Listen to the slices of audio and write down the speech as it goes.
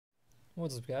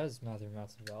What's up guys, Matthew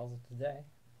Mountain Valves, and today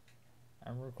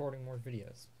I'm recording more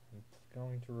videos. I'm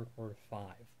going to record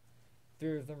 5.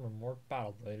 3 of them are more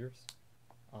battle bladers.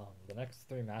 The next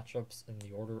 3 matchups in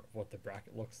the order of what the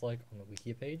bracket looks like on the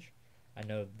wiki page. I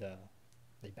know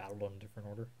they battled in a different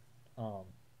order.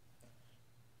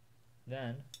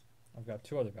 Then I've got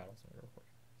 2 other battles I'm going to record.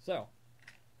 So,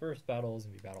 first battle is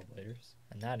going to be battle bladers,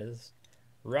 and that is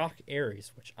Rock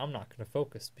Aries, which I'm not going to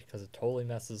focus because it totally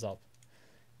messes up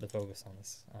the focus on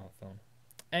this phone,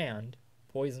 and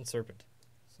Poison Serpent.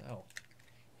 So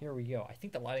here we go. I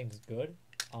think the lighting's good.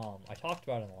 I talked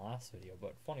about it in the last video,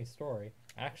 but funny story,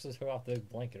 I actually took off the big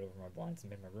blanket over my blinds and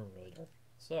made my room really dark.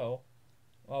 So,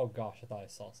 oh gosh, I thought I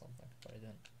saw something, but I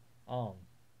didn't.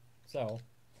 So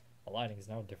the lighting is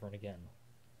now different again.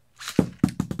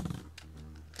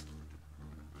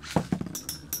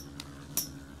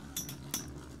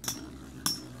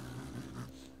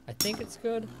 I think it's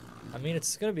good. I mean,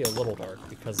 it's going to be a little dark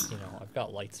because, you know, I've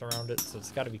got lights around it, so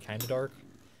it's got to be kind of dark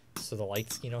so the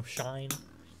lights, you know, shine.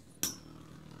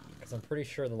 Because I'm pretty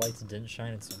sure the lights didn't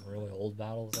shine in some really old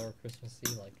battles that were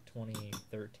Christmassy, like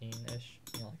 2013-ish,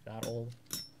 you know, like that old.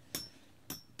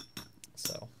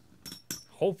 So,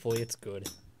 hopefully it's good.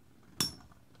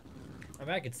 I mean,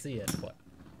 I could see it, but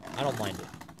I don't mind it.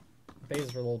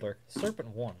 Bays are a little dark. Serpent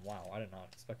won. Wow, I did not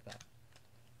expect that.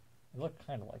 It looked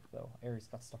kind of like, though. Aries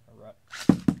got stuck in a rut.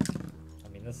 I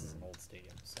mean, this is an old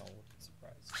stadium, so I wouldn't be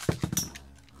surprised.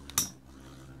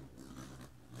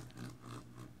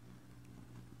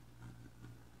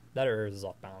 That Aries is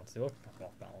off balance. They look kind of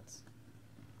off balance.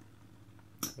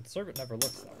 But Serpent never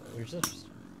looks that way, which is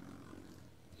interesting.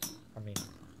 I mean,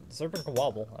 Serpent can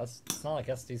wobble. It's not like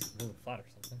SD's can move flat or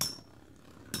something.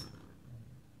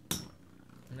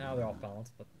 Now they're off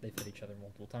balance, but they've hit each other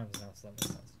multiple times now, so that makes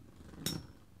sense.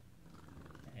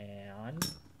 And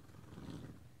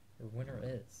your winner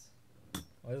is...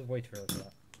 Oh, this is way too early for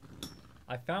that.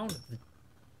 I found the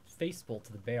face bolt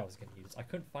to the bay I was going to use. I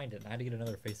couldn't find it, and I had to get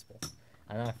another face bolt.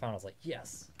 And then I found it, I was like,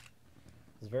 yes!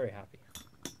 I was very happy.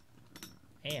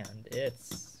 And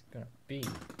it's going to be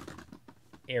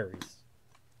Aries.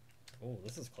 Oh,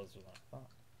 this is closer than I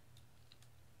thought.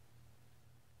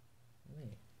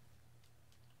 Me.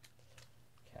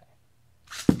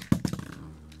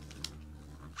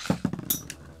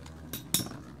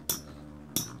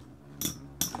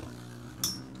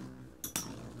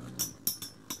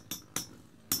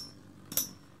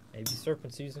 Maybe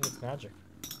Serpent's using its magic.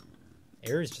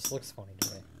 Aries just looks funny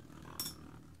to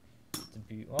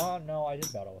me. Oh no, I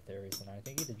did battle with Aries and I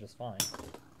think he did just fine.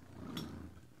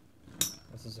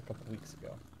 This is a couple weeks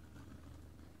ago.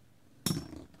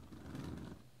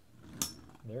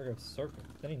 There goes Serpent.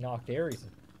 Then he knocked Aries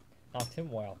and knocked him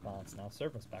way off balance. Now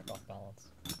Serpent's back off balance.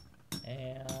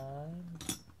 And...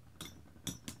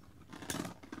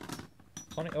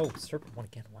 funny, oh, Serpent won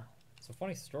again, wow. It's a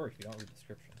funny story if you don't read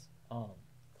descriptions.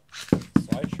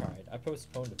 So I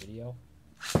postponed the video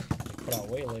and put out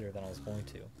way later than I was going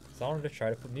to. So I wanted to try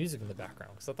to put music in the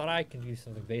background, because I thought I could do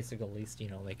something basic at least, you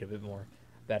know, make it a bit more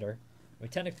better. I mean,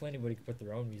 technically anybody could put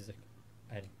their own music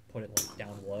and put it like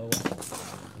down low.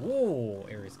 Whoa,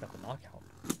 Aries got the knockout.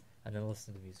 And then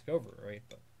listen to the music over it, right?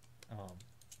 But,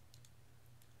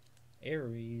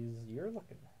 Aries, you're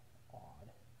looking odd.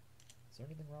 Is there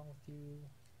anything wrong with you?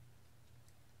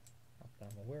 Not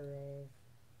that I'm aware of.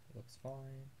 It looks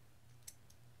fine.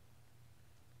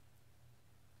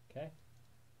 Okay.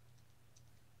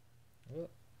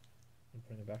 I'm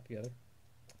putting it back together.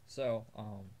 So,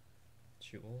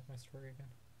 shoot, what was my story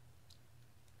again?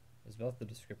 It was about the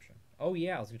description. Oh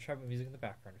yeah, I was gonna try put music in the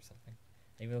background or something.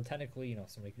 And even though technically, you know,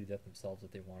 somebody could do that themselves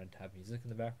if they wanted to have music in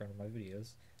the background of my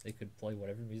videos. They could play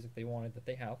whatever music they wanted that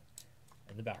they have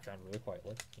in the background really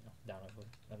quietly, you know, down over,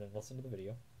 and then listen to the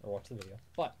video, or watch the video.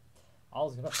 But, I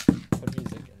was gonna put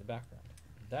music in the background.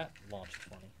 That launched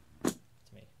funny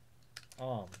to me.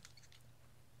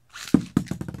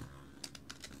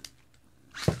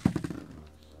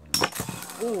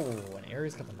 Ooh, and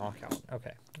Aries got the knockout.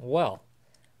 Okay, well,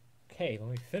 okay, let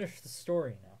me finish the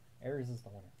story now. Aries is the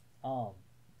winner.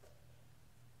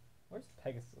 Where's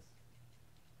Pegasus?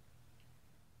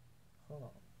 Hold on.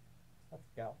 That's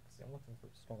Galaxy. I'm looking for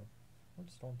Storm. Where'd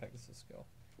Storm Pegasus go?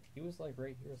 He was like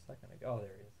right here a second ago. Oh,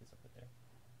 there he is. He's over there.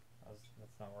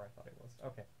 That's not where I thought he was.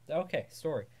 Okay. Okay,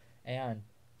 story. And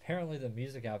apparently the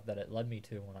music app that it led me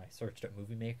to when I searched at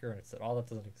Movie Maker and it said, oh, that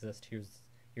doesn't exist. Here's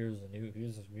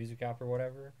this music app or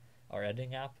whatever, or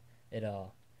editing app. It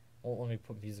won't let me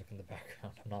put music in the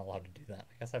background. I'm not allowed to do that.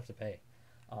 I guess I have to pay.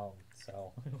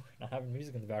 So we're not having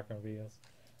music in the background videos.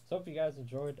 So hope you guys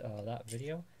enjoyed that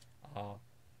video.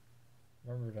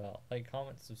 Remember to like,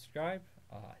 comment, subscribe.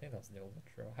 I think that was the old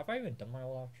intro. Have I even done my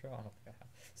old outro? I don't think I have.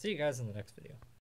 See you guys in the next video.